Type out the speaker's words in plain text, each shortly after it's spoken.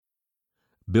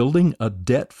Building a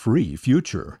Debt-Free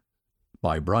Future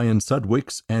by Brian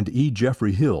Sudwicks and E.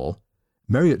 Jeffrey Hill,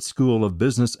 Marriott School of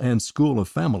Business and School of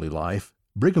Family Life,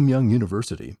 Brigham Young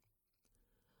University.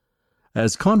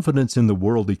 As confidence in the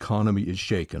world economy is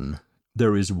shaken,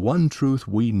 there is one truth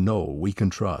we know we can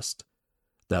trust,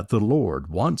 that the Lord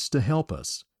wants to help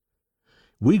us.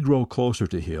 We grow closer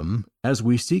to Him as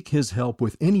we seek His help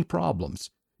with any problems,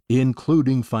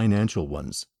 including financial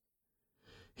ones.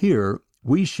 Here,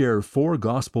 we share 4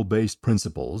 gospel-based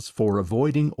principles for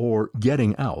avoiding or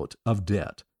getting out of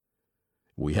debt.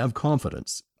 We have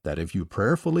confidence that if you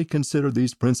prayerfully consider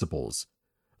these principles,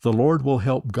 the Lord will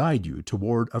help guide you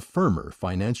toward a firmer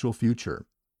financial future.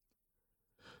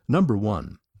 Number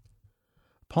 1.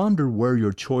 Ponder where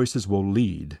your choices will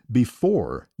lead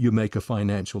before you make a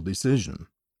financial decision.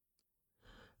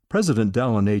 President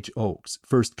Dallin H. Oaks,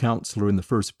 first counselor in the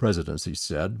First Presidency,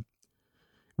 said,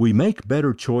 "We make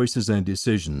better choices and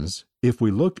decisions if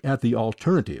we look at the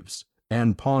alternatives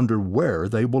and ponder where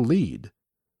they will lead.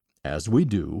 As we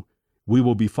do, we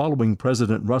will be following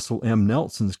President Russell M.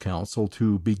 Nelson's counsel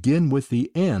to begin with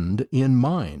the end in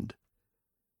mind.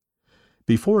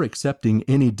 Before accepting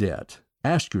any debt,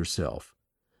 ask yourself,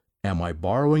 am I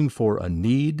borrowing for a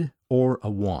need or a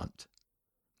want?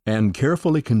 And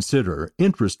carefully consider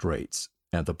interest rates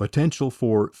and the potential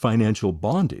for financial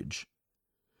bondage.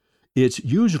 It's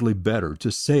usually better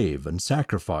to save and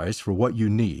sacrifice for what you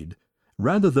need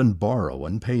rather than borrow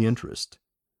and pay interest.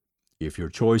 If your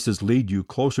choices lead you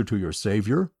closer to your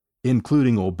Savior,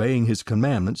 including obeying His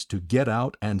commandments to get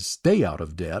out and stay out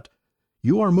of debt,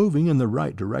 you are moving in the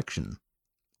right direction."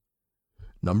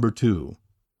 Number 2.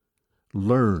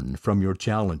 Learn from your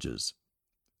challenges.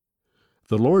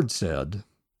 The Lord said,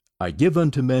 "I give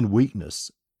unto men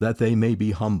weakness, that they may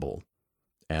be humble.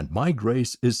 And my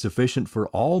grace is sufficient for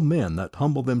all men that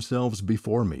humble themselves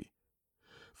before me.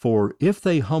 For if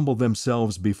they humble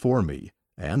themselves before me,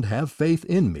 and have faith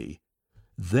in me,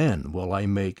 then will I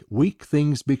make weak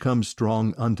things become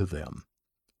strong unto them."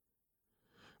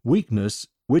 Weakness,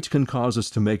 which can cause us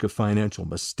to make a financial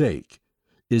mistake,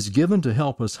 is given to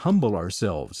help us humble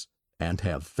ourselves and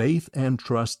have faith and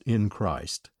trust in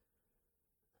Christ.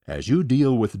 As you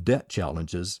deal with debt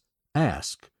challenges,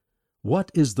 ask,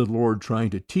 what is the Lord trying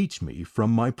to teach me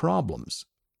from my problems?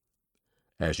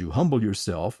 As you humble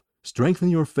yourself, strengthen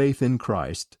your faith in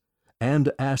Christ,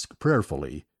 and ask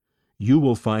prayerfully, you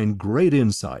will find great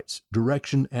insights,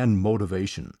 direction, and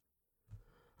motivation.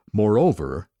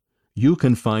 Moreover, you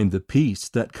can find the peace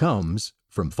that comes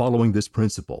from following this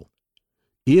principle.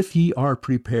 If ye are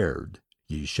prepared,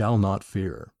 ye shall not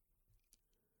fear.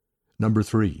 Number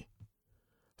 3.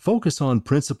 Focus on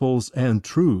principles and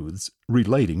truths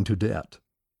relating to debt.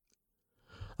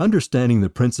 Understanding the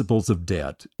principles of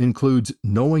debt includes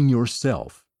knowing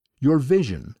yourself, your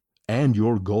vision, and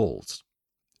your goals.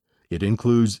 It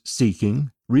includes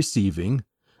seeking, receiving,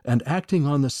 and acting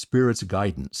on the Spirit's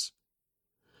guidance.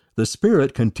 The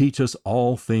Spirit can teach us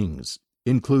all things,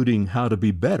 including how to be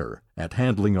better at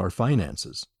handling our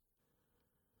finances.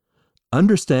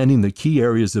 Understanding the key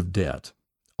areas of debt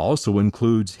also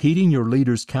includes heeding your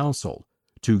leader's counsel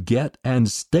to get and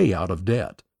stay out of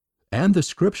debt, and the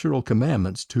scriptural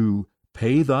commandments to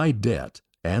pay thy debt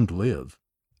and live.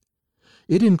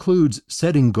 It includes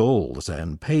setting goals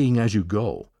and paying as you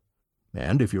go,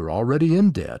 and if you're already in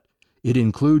debt, it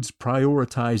includes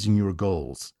prioritizing your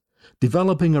goals,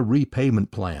 developing a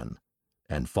repayment plan,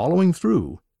 and following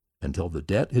through until the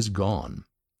debt is gone.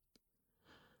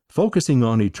 Focusing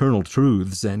on eternal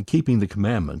truths and keeping the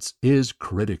commandments is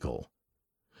critical.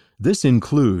 This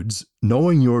includes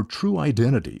knowing your true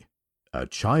identity, a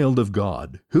child of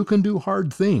God who can do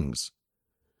hard things,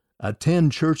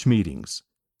 attend church meetings,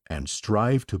 and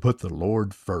strive to put the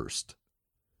Lord first.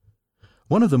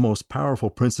 One of the most powerful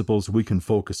principles we can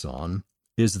focus on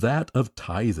is that of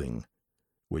tithing,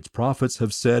 which prophets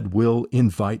have said will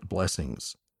invite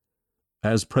blessings.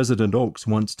 As President Oaks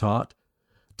once taught,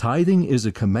 tithing is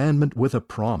a commandment with a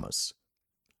promise.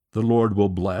 The Lord will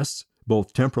bless,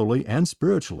 both temporally and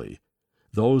spiritually,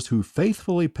 those who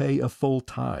faithfully pay a full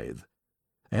tithe.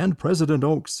 And President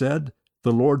Oaks said,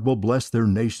 the Lord will bless their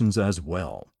nations as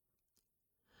well.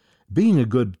 Being a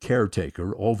good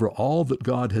caretaker over all that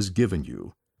God has given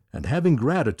you, and having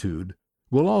gratitude,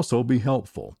 will also be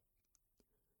helpful.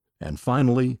 And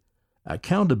finally,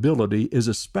 accountability is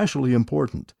especially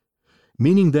important,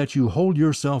 meaning that you hold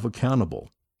yourself accountable,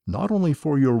 not only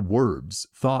for your words,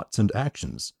 thoughts, and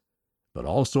actions, but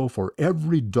also for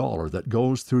every dollar that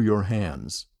goes through your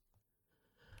hands.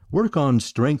 Work on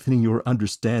strengthening your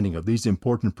understanding of these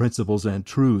important principles and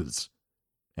truths,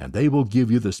 and they will give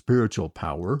you the spiritual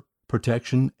power,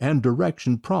 protection, and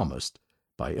direction promised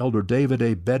by Elder David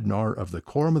A. Bednar of the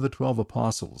Quorum of the 12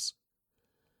 Apostles.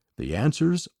 The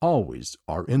answers always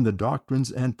are in the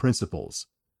doctrines and principles,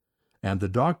 and the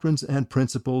doctrines and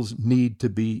principles need to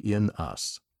be in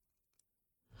us.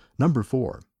 Number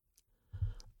 4,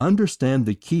 understand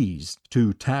the keys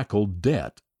to tackle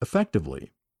debt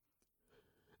effectively.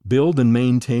 Build and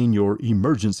maintain your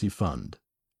emergency fund.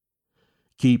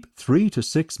 Keep 3 to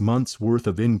 6 months' worth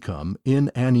of income in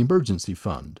an emergency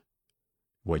fund.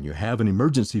 When you have an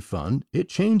emergency fund, it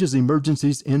changes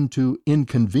emergencies into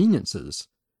inconveniences.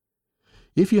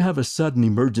 If you have a sudden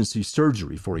emergency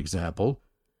surgery, for example,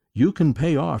 you can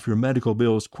pay off your medical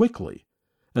bills quickly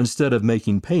instead of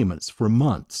making payments for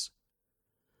months.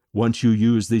 Once you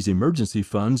use these emergency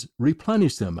funds,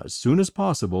 replenish them as soon as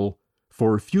possible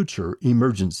for future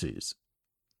emergencies.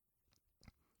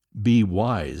 Be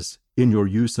wise in your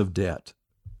use of debt.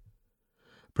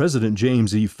 President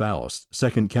James E. Faust,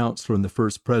 second counselor in the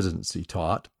First Presidency,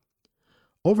 taught,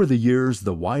 "Over the years,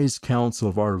 the wise counsel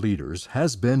of our leaders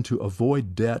has been to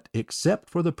avoid debt except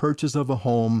for the purchase of a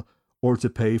home or to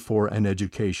pay for an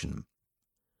education.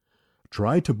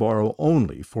 Try to borrow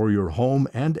only for your home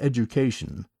and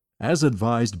education, as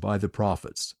advised by the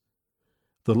prophets.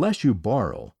 The less you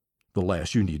borrow, the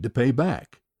less you need to pay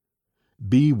back.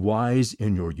 Be wise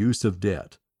in your use of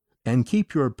debt, and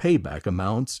keep your payback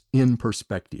amounts in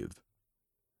perspective.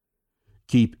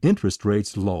 Keep interest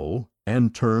rates low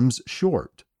and terms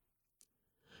short.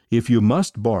 If you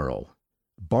must borrow,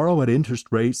 borrow at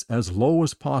interest rates as low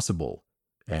as possible,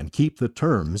 and keep the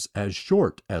terms as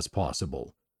short as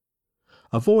possible.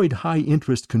 Avoid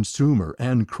high-interest consumer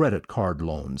and credit card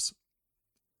loans.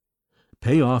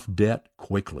 Pay off debt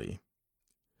quickly.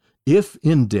 If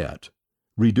in debt,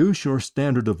 reduce your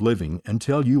standard of living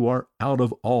until you are out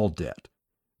of all debt,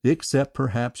 except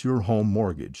perhaps your home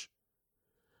mortgage.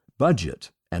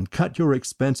 Budget and cut your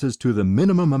expenses to the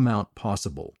minimum amount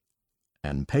possible,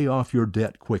 and pay off your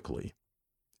debt quickly.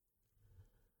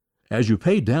 As you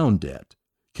pay down debt,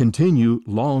 continue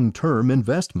long-term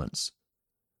investments.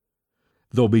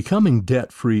 Though becoming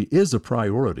debt-free is a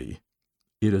priority,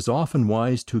 it is often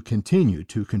wise to continue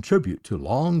to contribute to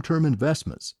long-term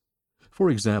investments, for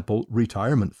example,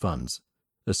 retirement funds,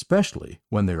 especially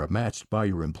when they are matched by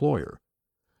your employer,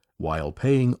 while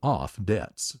paying off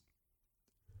debts.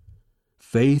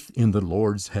 Faith in the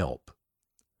Lord's help.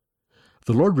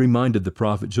 The Lord reminded the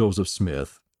prophet Joseph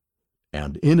Smith,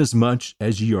 "And inasmuch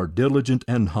as ye are diligent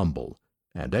and humble,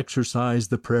 and exercise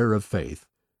the prayer of faith,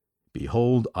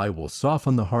 behold, I will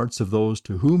soften the hearts of those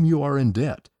to whom you are in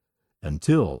debt,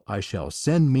 until I shall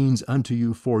send means unto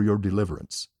you for your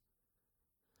deliverance."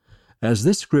 As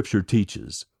this scripture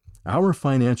teaches, our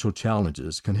financial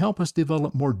challenges can help us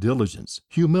develop more diligence,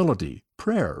 humility,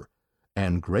 prayer,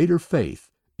 and greater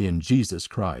faith in Jesus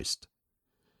Christ.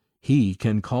 He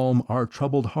can calm our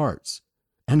troubled hearts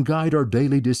and guide our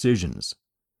daily decisions.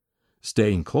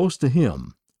 Staying close to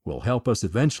Him will help us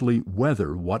eventually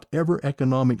weather whatever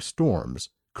economic storms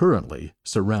currently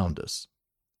surround us.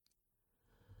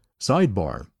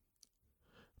 Sidebar: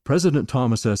 President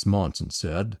Thomas S. Monson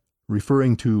said,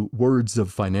 referring to words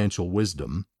of financial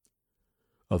wisdom,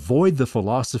 "Avoid the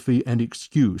philosophy and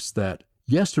excuse that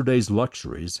yesterday's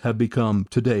luxuries have become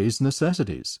today's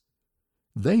necessities.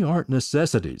 They aren't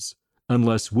necessities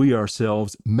unless we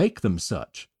ourselves make them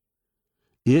such.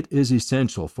 It is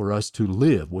essential for us to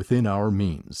live within our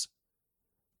means."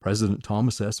 President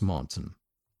Thomas S. Monson.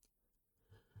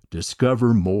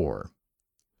 Discover more.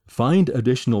 Find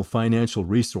additional financial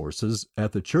resources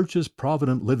at the Church's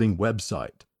Provident Living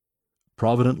website,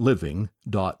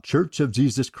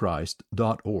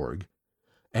 providentliving.churchofjesuschrist.org,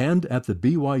 and at the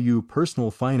BYU Personal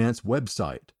Finance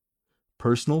website,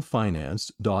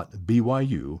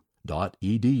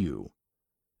 personalfinance.byu.edu.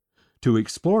 To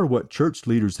explore what church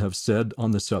leaders have said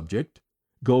on the subject,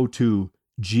 go to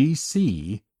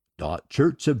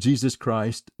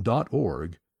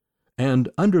gc.churchofjesuschrist.org and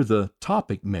under the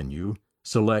Topic menu,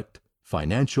 select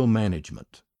Financial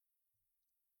Management.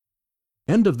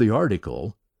 End of the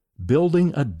article,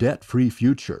 Building a Debt-Free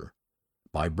Future,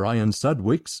 by Brian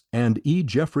Sudwicks and E.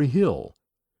 Jeffrey Hill,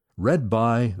 read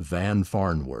by Van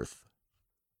Farnworth.